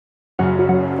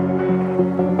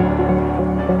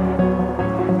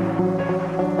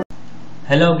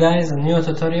Hello guys, a new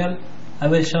tutorial. I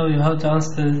will show you how to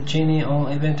install Geany on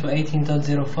Ubuntu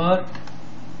 18.04.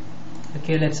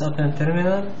 Okay, let's open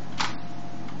terminal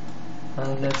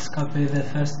and let's copy the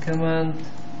first command.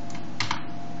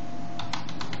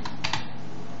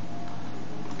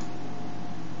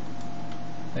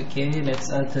 Okay, let's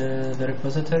add the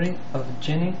repository of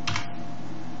Geany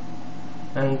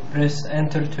and press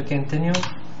enter to continue.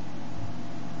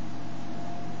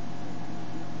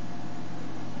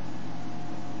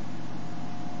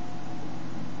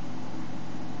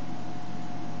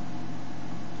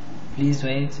 Please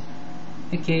wait.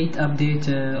 Okay, it updates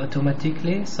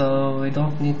automatically, so we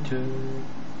don't need to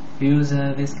use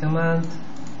this command.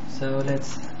 So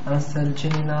let's install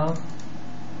Geany now,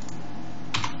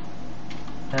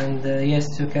 and yes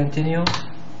to continue,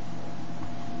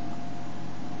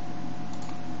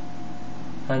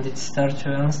 and it starts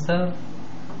to install.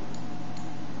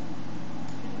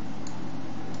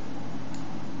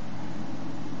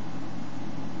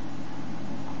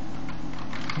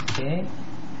 Okay,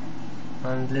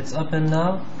 and let's open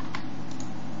now.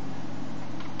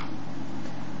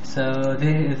 So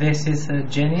this is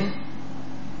Geany,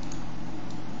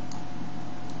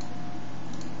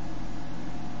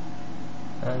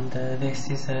 and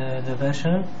this is the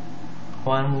version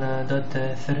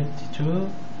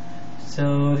 1.32.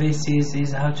 so this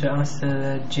is how to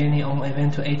install Geany on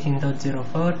Ubuntu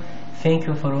 18.04. Thank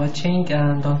you for watching,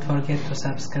 and don't forget to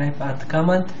subscribe and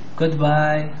comment.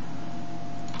 Goodbye.